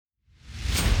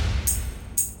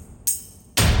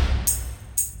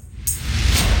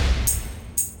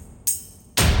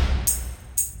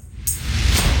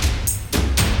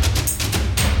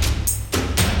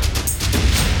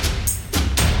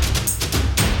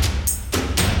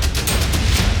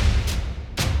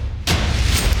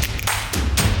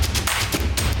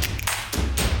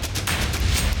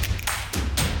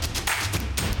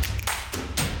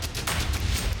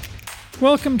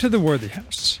Welcome to the Worthy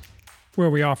House, where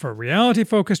we offer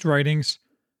reality-focused writings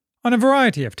on a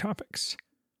variety of topics,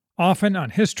 often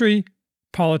on history,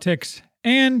 politics,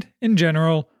 and, in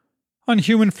general, on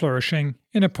human flourishing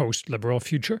in a post-liberal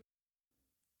future.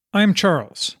 I am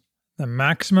Charles, the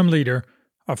maximum leader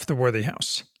of the Worthy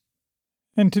House.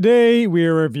 And today we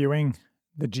are reviewing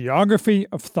The Geography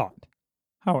of Thought,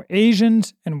 How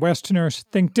Asians and Westerners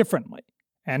Think Differently,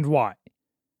 and Why,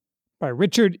 by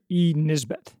Richard E.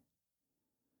 Nisbett.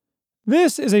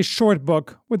 This is a short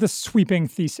book with a sweeping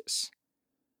thesis.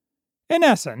 In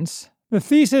essence, the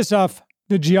thesis of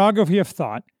The Geography of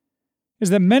Thought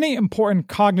is that many important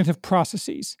cognitive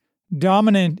processes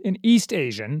dominant in East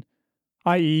Asian,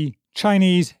 i.e.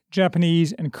 Chinese,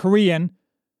 Japanese, and Korean,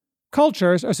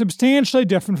 cultures are substantially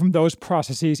different from those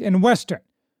processes in Western,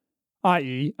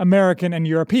 i.e. American and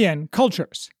European,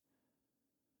 cultures.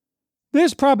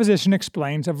 This proposition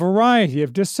explains a variety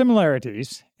of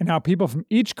dissimilarities in how people from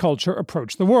each culture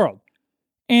approach the world,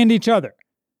 and each other,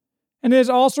 and it is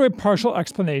also a partial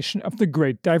explanation of the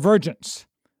Great Divergence.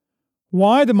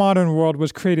 Why the modern world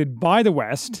was created by the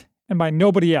West, and by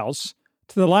nobody else,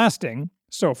 to the lasting,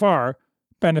 so far,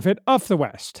 benefit of the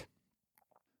West.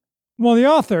 While the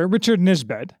author, Richard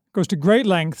Nisbett, goes to great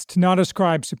lengths to not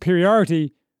ascribe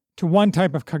superiority to one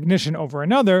type of cognition over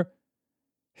another,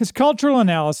 his cultural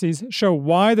analyses show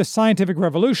why the scientific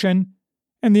revolution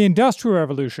and the Industrial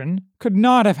Revolution could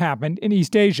not have happened in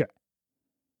East Asia.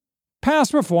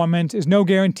 Past performance is no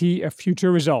guarantee of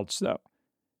future results, though,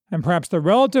 and perhaps the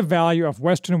relative value of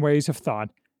Western ways of thought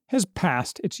has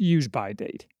passed its use-by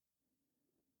date.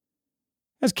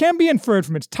 As can be inferred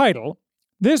from its title,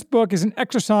 this book is an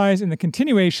exercise in the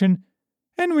continuation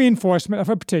and reinforcement of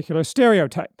a particular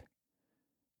stereotype.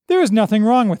 There is nothing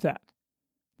wrong with that.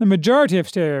 The majority of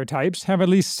stereotypes have at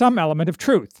least some element of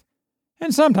truth,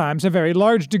 and sometimes a very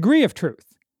large degree of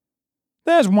truth.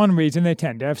 That is one reason they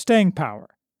tend to have staying power.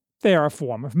 They are a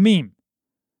form of meme.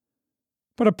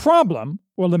 But a problem,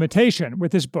 or limitation,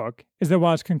 with this book is that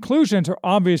while its conclusions are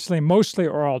obviously mostly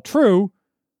or all true,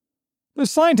 the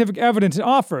scientific evidence it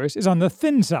offers is on the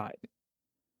thin side.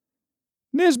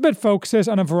 Nisbett focuses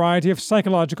on a variety of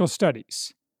psychological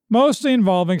studies, mostly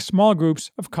involving small groups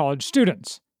of college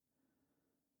students.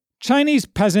 Chinese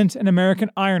peasants and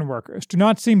American ironworkers do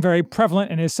not seem very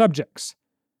prevalent in his subjects,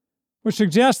 which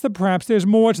suggests that perhaps there's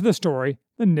more to the story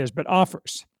than Nisbett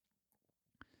offers.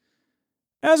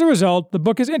 As a result, the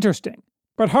book is interesting,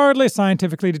 but hardly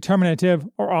scientifically determinative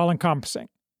or all-encompassing.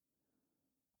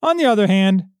 On the other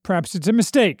hand, perhaps it's a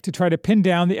mistake to try to pin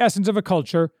down the essence of a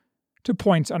culture to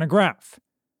points on a graph.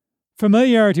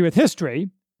 Familiarity with history,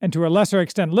 and to a lesser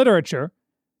extent literature,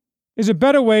 is a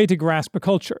better way to grasp a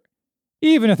culture,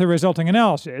 even if the resulting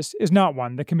analysis is not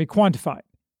one that can be quantified.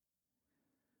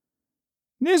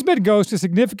 Nisbett goes to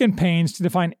significant pains to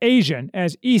define Asian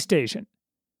as East Asian,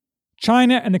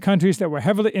 China and the countries that were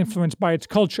heavily influenced by its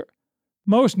culture,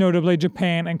 most notably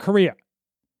Japan and Korea.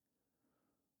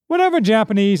 Whatever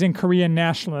Japanese and Korean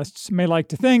nationalists may like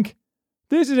to think,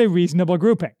 this is a reasonable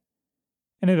grouping,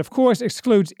 and it of course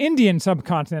excludes Indian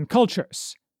subcontinent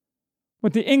cultures,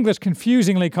 what the English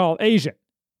confusingly call Asian,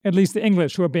 at least the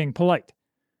English who are being polite,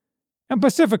 and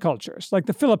Pacific cultures like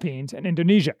the Philippines and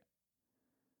Indonesia.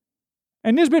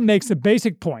 And Nisbett makes the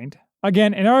basic point,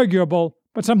 again inarguable,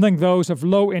 but something those of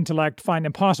low intellect find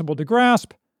impossible to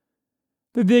grasp,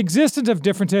 that the existence of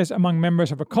differences among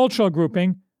members of a cultural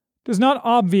grouping does not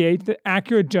obviate that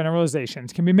accurate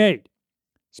generalizations can be made,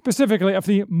 specifically of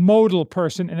the modal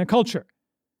person in a culture,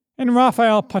 in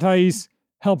Raphael Patai's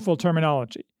helpful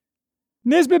terminology.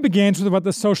 Nisbett begins with what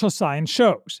the social science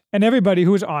shows, and everybody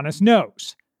who is honest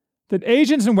knows, that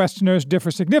Asians and Westerners differ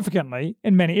significantly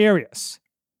in many areas.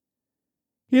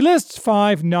 He lists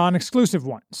 5 non-exclusive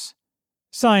ones.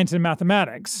 Science and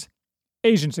mathematics.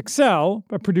 Asians excel,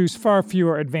 but produce far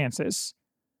fewer advances.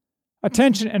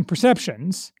 Attention and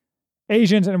perceptions.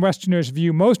 Asians and Westerners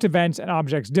view most events and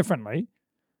objects differently.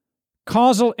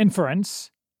 Causal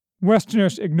inference.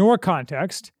 Westerners ignore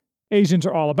context. Asians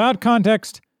are all about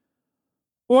context.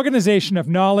 Organization of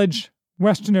knowledge.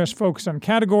 Westerners focus on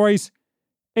categories.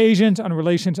 Asians on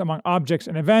relations among objects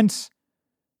and events.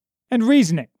 And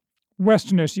reasoning.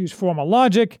 Westerners use formal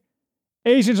logic.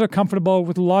 Asians are comfortable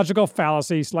with logical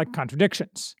fallacies like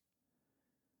contradictions.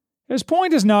 His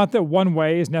point is not that one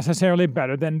way is necessarily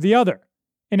better than the other,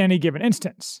 in any given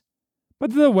instance, but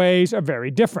that the ways are very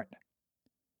different.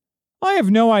 I have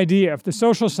no idea if the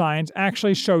social science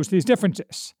actually shows these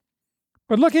differences,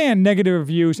 but looking at negative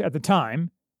reviews at the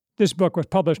time, this book was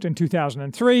published in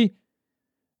 2003,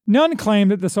 none claim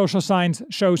that the social science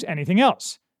shows anything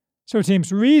else, so it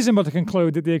seems reasonable to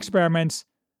conclude that the experiments,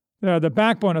 that are the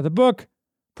backbone of the book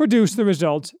produce the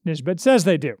results Nisbett says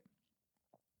they do.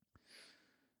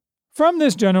 From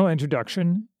this general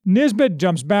introduction, Nisbett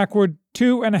jumps backward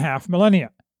 2.5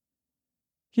 millennia.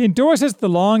 He endorses the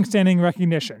long-standing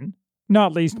recognition,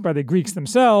 not least by the Greeks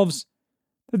themselves,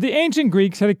 that the ancient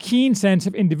Greeks had a keen sense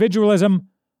of individualism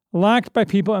lacked by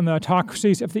people in the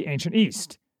autocracies of the ancient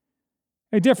East,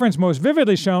 a difference most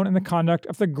vividly shown in the conduct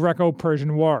of the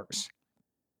Greco-Persian Wars.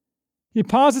 He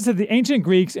posits that the ancient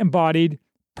Greeks embodied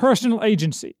personal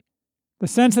agency, the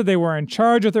sense that they were in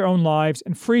charge of their own lives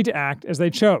and free to act as they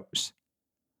chose.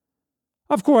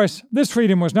 Of course, this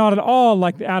freedom was not at all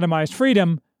like the atomized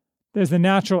freedom that is the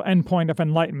natural endpoint of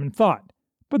Enlightenment thought,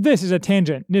 but this is a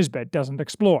tangent Nisbett doesn't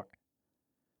explore.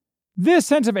 This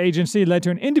sense of agency led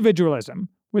to an individualism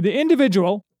where the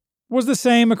individual was the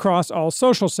same across all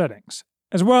social settings,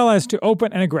 as well as to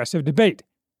open and aggressive debate,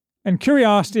 and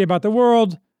curiosity about the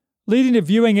world leading to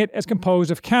viewing it as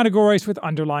composed of categories with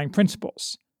underlying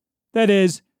principles. That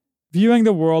is, viewing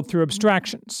the world through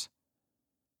abstractions.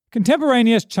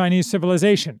 Contemporaneous Chinese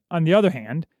civilization, on the other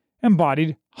hand,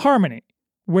 embodied harmony,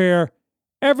 where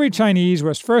every Chinese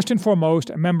was first and foremost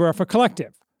a member of a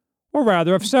collective, or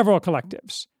rather of several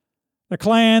collectives, the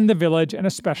clan, the village, and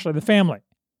especially the family.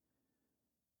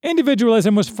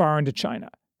 Individualism was foreign to China.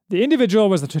 The individual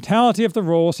was the totality of the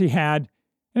roles he had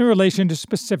in relation to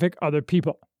specific other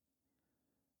people.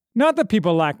 Not that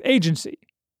people lacked agency,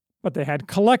 but they had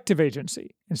collective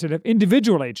agency instead of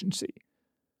individual agency,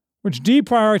 which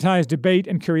deprioritized debate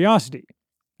and curiosity,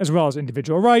 as well as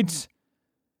individual rights,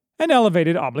 and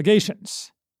elevated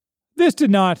obligations. This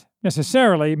did not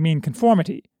necessarily mean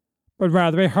conformity, but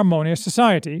rather a harmonious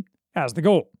society as the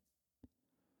goal.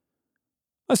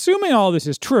 Assuming all this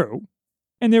is true,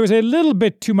 and there is a little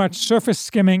bit too much surface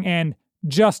skimming and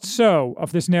just so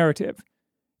of this narrative,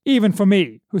 even for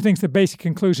me, who thinks the basic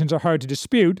conclusions are hard to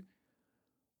dispute,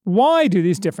 why do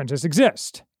these differences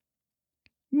exist?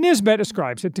 Nisbett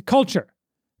ascribes it to culture,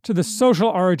 to the social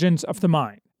origins of the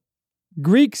mind.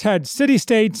 Greeks had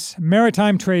city-states,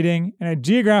 maritime trading, and a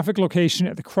geographic location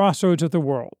at the crossroads of the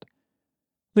world,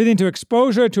 leading to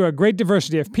exposure to a great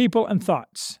diversity of people and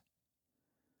thoughts.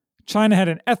 China had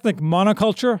an ethnic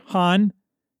monoculture, Han,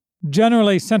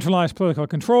 generally centralized political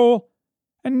control,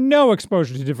 and no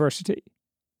exposure to diversity.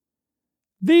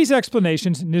 These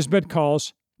explanations Nisbett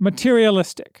calls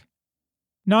materialistic,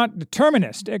 not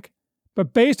deterministic,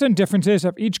 but based on differences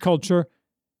of each culture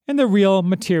in the real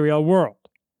material world.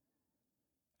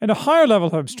 At a higher level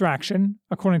of abstraction,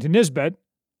 according to Nisbett,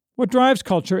 what drives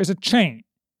culture is a chain.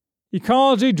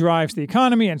 Ecology drives the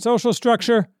economy and social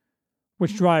structure,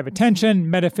 which drive attention,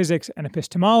 metaphysics, and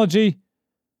epistemology,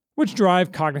 which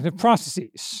drive cognitive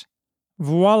processes.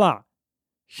 Voila!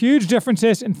 Huge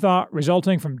differences in thought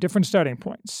resulting from different starting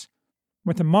points,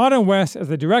 with the modern West as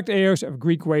the direct heirs of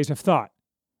Greek ways of thought,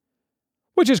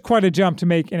 which is quite a jump to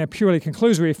make in a purely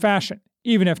conclusory fashion,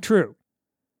 even if true,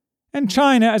 and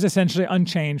China as essentially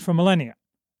unchanged for millennia.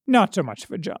 Not so much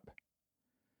of a jump.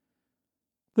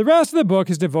 The rest of the book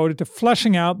is devoted to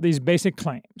fleshing out these basic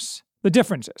claims, the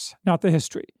differences, not the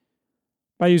history,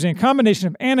 by using a combination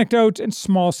of anecdotes and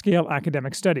small-scale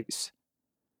academic studies.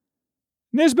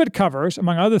 Nisbett covers,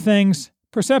 among other things,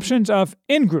 perceptions of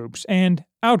in-groups and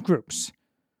out-groups,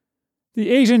 the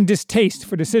Asian distaste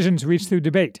for decisions reached through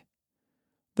debate,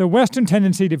 the Western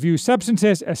tendency to view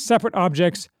substances as separate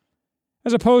objects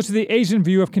as opposed to the Asian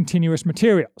view of continuous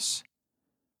materials,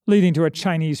 leading to a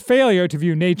Chinese failure to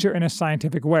view nature in a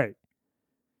scientific way,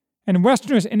 and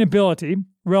Westerners' inability,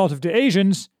 relative to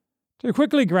Asians, to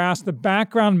quickly grasp the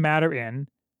background matter in,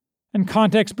 and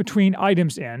context between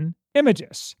items in,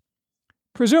 images.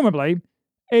 Presumably,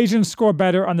 Asians score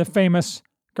better on the famous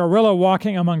gorilla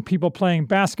walking among people playing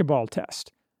basketball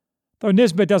test, though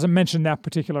Nisbett doesn't mention that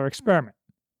particular experiment.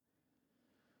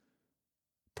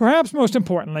 Perhaps most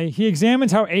importantly, he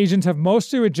examines how Asians have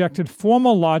mostly rejected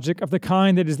formal logic of the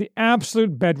kind that is the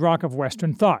absolute bedrock of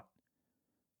Western thought,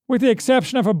 with the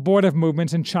exception of abortive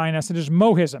movements in China such as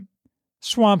Mohism,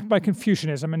 swamped by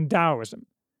Confucianism and Taoism,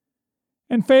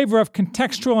 in favor of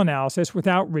contextual analysis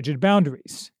without rigid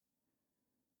boundaries.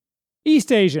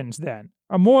 East Asians, then,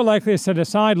 are more likely to set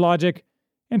aside logic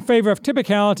in favor of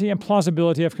typicality and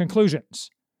plausibility of conclusions.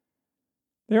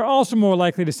 They are also more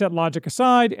likely to set logic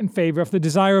aside in favor of the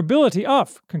desirability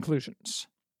of conclusions.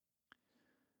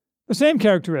 The same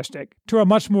characteristic, to a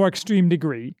much more extreme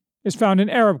degree, is found in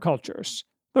Arab cultures,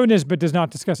 though Nisbett does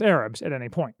not discuss Arabs at any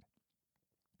point.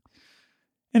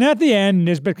 And at the end,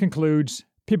 Nisbett concludes,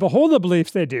 people hold the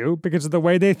beliefs they do because of the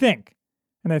way they think,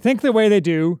 and they think the way they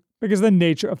do because of the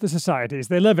nature of the societies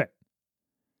they live in.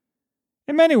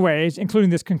 In many ways, including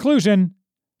this conclusion,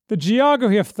 the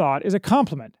geography of thought is a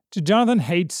complement to Jonathan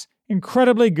Haidt's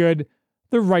incredibly good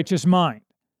The Righteous Mind,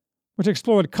 which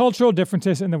explored cultural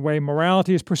differences in the way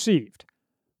morality is perceived,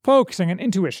 focusing on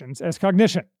intuitions as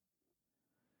cognition.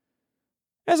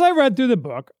 As I read through the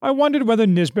book, I wondered whether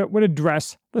Nisbett would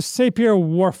address the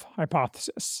Sapir-Whorf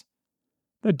hypothesis,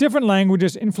 that different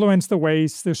languages influence the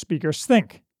ways their speakers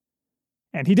think.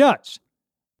 And he does,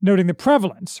 noting the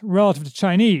prevalence, relative to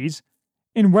Chinese,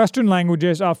 in Western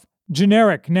languages of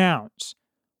generic nouns,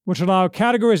 which allow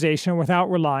categorization without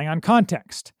relying on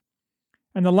context,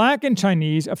 and the lack in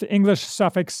Chinese of the English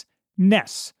suffix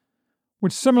ness,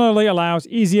 which similarly allows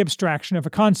easy abstraction of a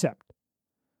concept.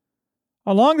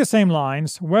 Along the same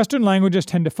lines, Western languages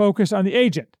tend to focus on the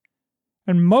agent,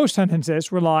 and most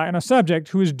sentences rely on a subject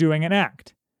who is doing an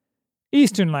act.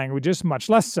 Eastern languages much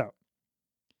less so.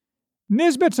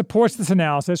 Nisbett supports this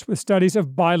analysis with studies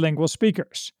of bilingual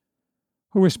speakers,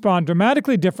 who respond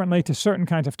dramatically differently to certain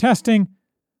kinds of testing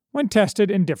when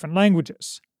tested in different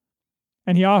languages,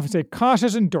 and he offers a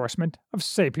cautious endorsement of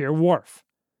Sapir-Whorf.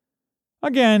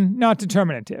 Again, not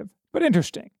determinative, but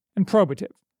interesting and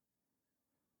probative.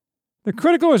 The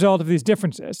critical result of these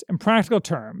differences, in practical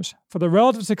terms, for the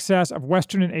relative success of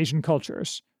Western and Asian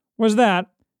cultures was that,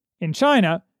 in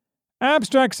China,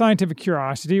 abstract scientific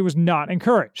curiosity was not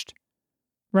encouraged.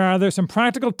 Rather, some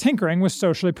practical tinkering was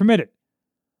socially permitted,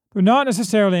 though not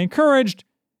necessarily encouraged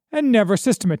and never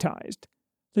systematized,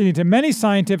 leading to many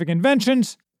scientific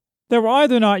inventions that were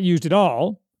either not used at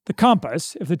all, the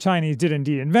compass, if the Chinese did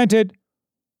indeed invent it,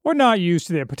 or not used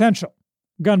to their potential,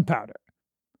 gunpowder.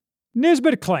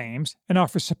 Nisbett claims, and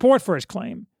offers support for his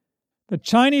claim, that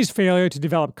Chinese failure to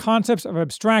develop concepts of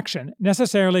abstraction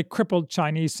necessarily crippled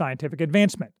Chinese scientific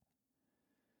advancement.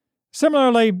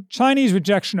 Similarly, Chinese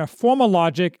rejection of formal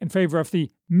logic in favor of the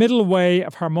middle way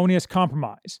of harmonious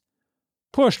compromise,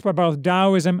 pushed by both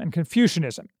Taoism and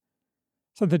Confucianism,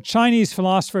 so that Chinese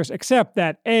philosophers accept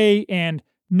that A and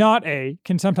not A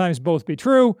can sometimes both be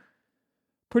true,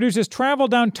 produces travel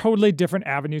down totally different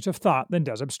avenues of thought than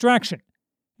does abstraction,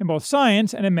 in both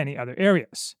science and in many other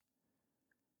areas.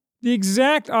 The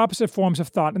exact opposite forms of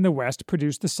thought in the West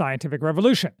produced the scientific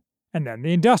revolution, and then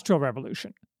the Industrial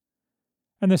Revolution.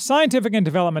 And the scientific and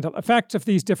developmental effects of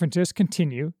these differences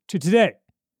continue to today.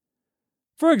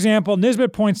 For example,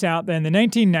 Nisbett points out that in the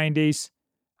 1990s,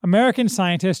 American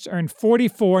scientists earned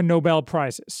 44 Nobel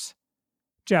Prizes.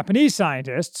 Japanese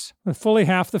scientists, with fully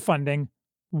half the funding,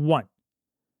 won.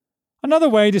 Another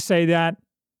way to say that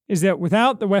is that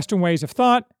without the Western ways of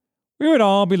thought, we would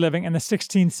all be living in the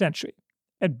 16th century,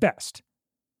 at best.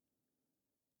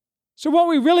 So what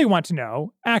we really want to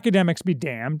know, academics be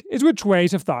damned, is which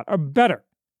ways of thought are better.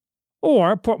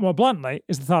 Or, put more bluntly,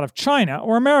 is the thought of China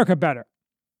or America better?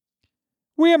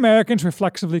 We Americans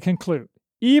reflexively conclude,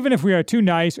 even if we are too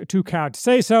nice or too cowed to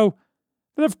say so,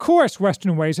 that of course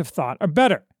Western ways of thought are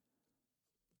better.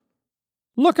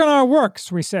 Look on our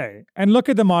works, we say, and look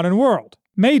at the modern world,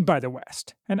 made by the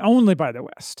West, and only by the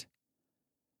West.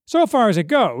 So far as it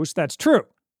goes, that's true.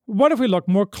 What if we look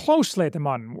more closely at the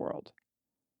modern world?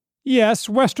 Yes,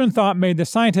 Western thought made the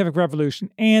scientific revolution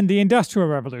and the Industrial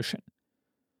Revolution.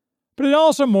 But it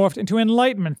also morphed into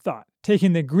Enlightenment thought,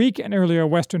 taking the Greek and earlier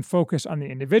Western focus on the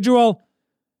individual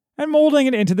and molding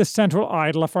it into the central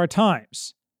idol of our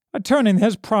times, a turning that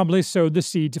has probably sowed the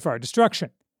seeds of our destruction.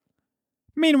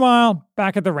 Meanwhile,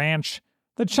 back at the ranch,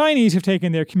 the Chinese have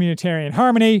taken their communitarian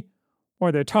harmony,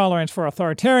 or their tolerance for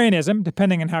authoritarianism,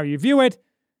 depending on how you view it,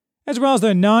 as well as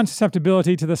their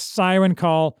non-susceptibility to the siren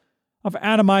call of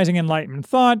atomizing Enlightenment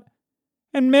thought,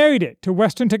 and married it to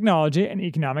Western technology and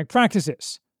economic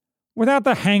practices, without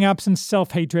the hang-ups and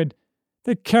self-hatred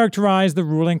that characterize the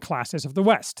ruling classes of the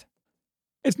West.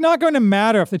 It's not going to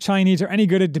matter if the Chinese are any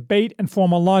good at debate and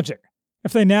formal logic,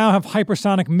 if they now have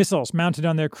hypersonic missiles mounted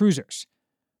on their cruisers,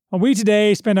 while we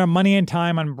today spend our money and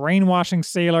time on brainwashing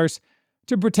sailors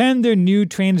to pretend their new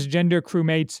transgender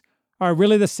crewmates are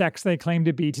really the sex they claim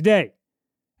to be today,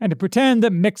 and to pretend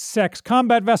that mixed-sex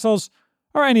combat vessels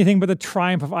are anything but the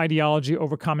triumph of ideology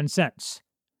over common sense.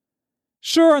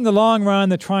 Sure, in the long run,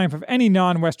 the triumph of any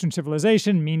non-Western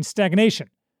civilization means stagnation,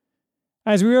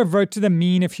 as we revert to the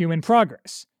mean of human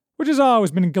progress, which has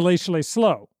always been glacially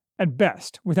slow, at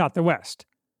best, without the West.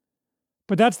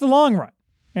 But that's the long run,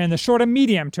 and in the short and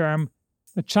medium term,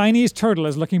 the Chinese turtle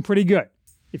is looking pretty good,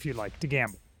 if you like to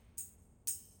gamble.